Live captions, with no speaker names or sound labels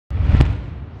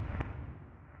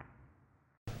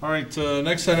All right,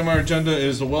 next item on our agenda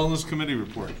is the Wellness Committee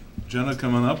report. Jenna,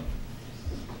 coming up.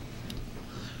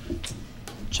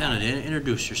 Jenna,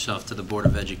 introduce yourself to the Board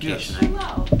of Education. Yes.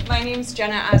 Hello, my name's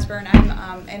Jenna Osborne.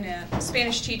 I'm a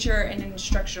Spanish teacher and an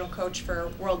instructional coach for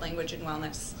World Language and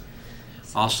Wellness.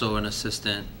 Also an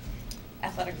assistant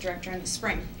Athletic director in the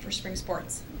spring for spring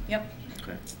sports. Yep.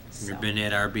 Okay. You've been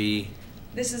at RB?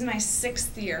 This is my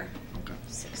 6th year. Okay.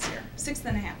 6th year. 6th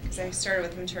and a half, because I started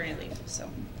with maternity leave, so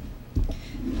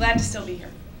glad to still be here.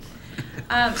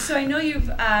 So I know you've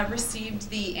received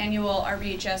the annual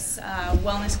RBHS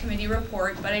Wellness Committee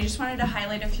report, but I just wanted to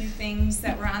highlight a few things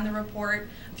that were on the report,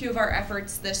 a few of our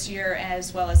efforts this year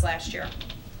as well as last year.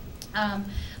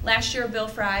 Last year, Bill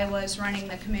Fry was running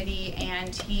the committee,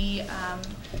 and he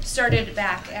started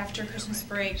back after Christmas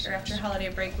break, or after holiday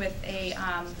break, with a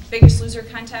Biggest Loser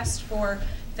contest for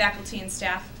faculty and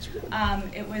staff.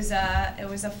 It was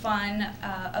a fun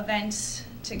event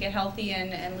to get healthy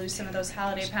and lose some of those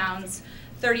holiday pounds.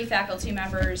 30 faculty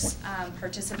members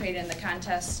participated in the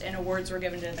contest, and awards were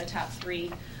given to the top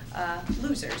 3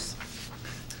 losers.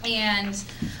 And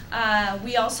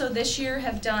we also this year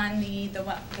have done the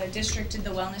district did the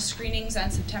wellness screenings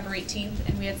on September 18th,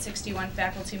 and we had 61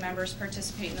 faculty members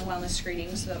participate in the wellness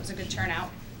screenings, so that was a good turnout.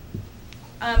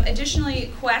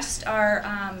 Additionally, Quest,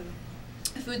 our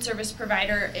food service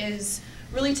provider, is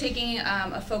really taking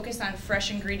a focus on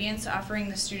fresh ingredients, offering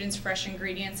the students fresh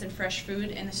ingredients and fresh food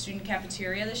in the student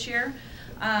cafeteria this year.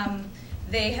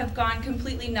 They have gone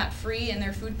completely nut-free in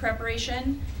their food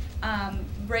preparation.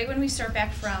 Right when we start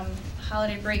back from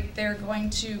holiday break, they're going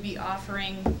to be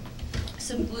offering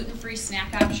some gluten-free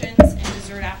snack options and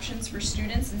dessert options for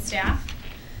students and staff,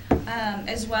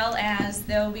 as well as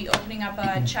they'll be opening up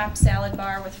a chopped salad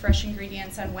bar with fresh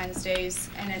ingredients on Wednesdays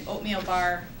and an oatmeal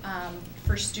bar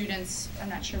for students. I'm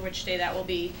not sure which day that will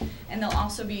be, and they'll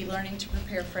also be learning to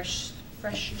prepare fresh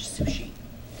sushi.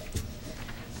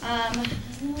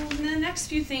 The next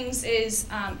few things is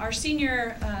our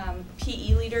senior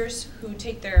PE leaders who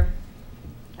take their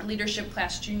leadership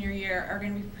class junior year are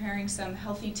going to be preparing some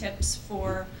healthy tips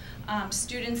for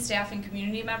students, staff, and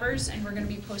community members, and we're going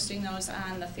to be posting those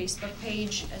on the Facebook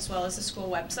page as well as the school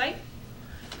website.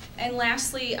 And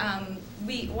lastly,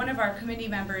 one of our committee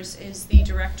members is the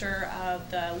director of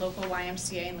the local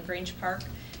YMCA in LaGrange Park,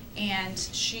 and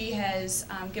she has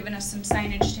given us some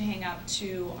signage to hang up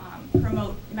to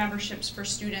promote memberships for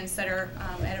students that are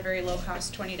at a very low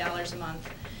cost, $20 a month.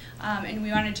 And we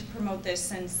wanted to promote this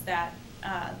since that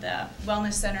the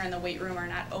wellness center and the weight room are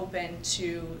not open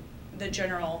to the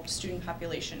general student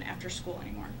population after school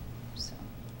anymore. So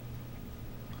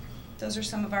those are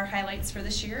some of our highlights for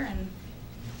this year, and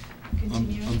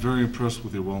continue. I'm very impressed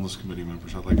with your Wellness Committee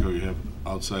members. I like how you have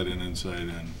outside and inside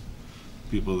and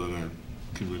people that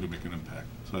can really make an impact.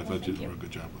 So I thought you did a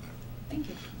good job with that. Thank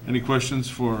you. Any questions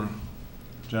for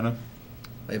Jenna?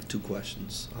 I have 2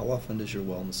 questions. How often does your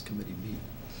Wellness Committee meet?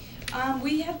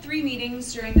 We had 3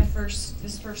 meetings during the first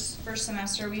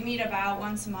semester. We meet about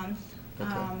once a month.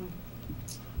 Okay.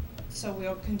 So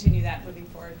we'll continue that moving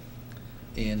forward.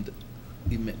 And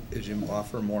as you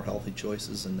offer more healthy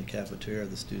choices in the cafeteria, are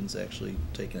the students actually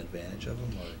taking advantage of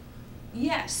them? Or?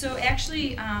 Yeah, so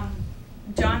actually,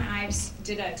 John Ives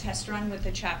did a test run with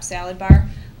the chopped salad bar.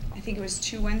 I think it was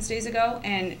 2 Wednesdays ago,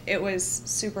 and it was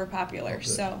super popular. Okay.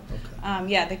 So, okay.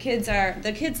 yeah, the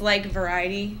kids like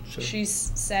variety. Sure. She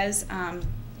says,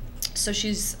 so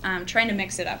she's trying to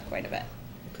mix it up quite a bit.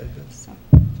 Okay, good. So.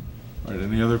 All right,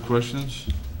 any other questions?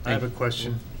 I have a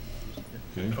question.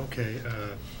 Okay. Okay,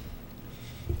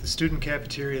 the student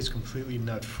cafeteria is completely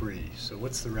nut-free, so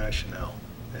what's the rationale,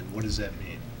 and what does that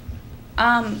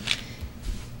mean?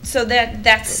 So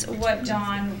that's what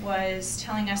Dawn was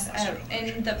telling us.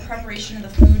 In the preparation of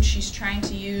the food, she's trying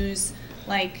to use,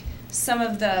 like, some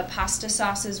of the pasta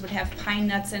sauces would have pine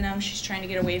nuts in them. She's trying to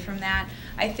get away from that.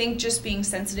 I think just being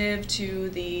sensitive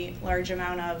to the large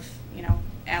amount of,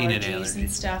 allergies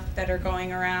and stuff that are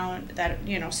going around that,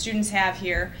 students have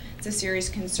here. It's a serious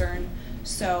concern.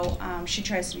 So she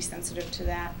tries to be sensitive to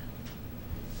that.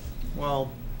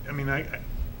 Well, I mean, I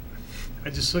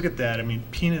just look at that. I mean,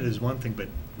 peanut is one thing, but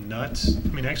nuts, I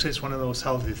mean, actually it's one of those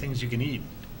healthy things you can eat,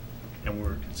 and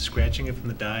we're scratching it from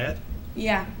the diet.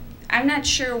 Yeah. I'm not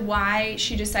sure why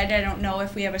she decided. I don't know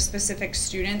if we have a specific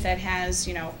student that has,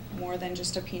 more than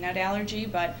just a peanut allergy,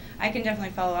 but I can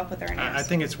definitely follow up with her and ask. I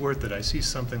think it's worth it. I see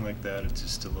something like that, it's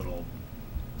just a little,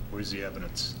 where's the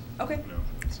evidence? Okay.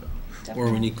 So.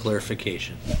 Or we need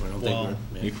clarification.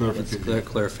 Need clarification.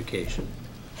 Clarification.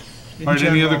 All right,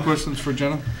 any other questions for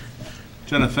Jenna?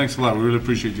 Jenna, thanks a lot. We really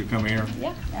appreciate you coming here.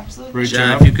 Yeah, absolutely. Great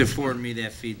Jenna, job. if you could forward me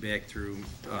that feedback through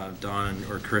Dawn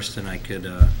or Kristen, I could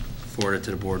forward it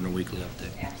to the board in a weekly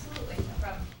update. Absolutely.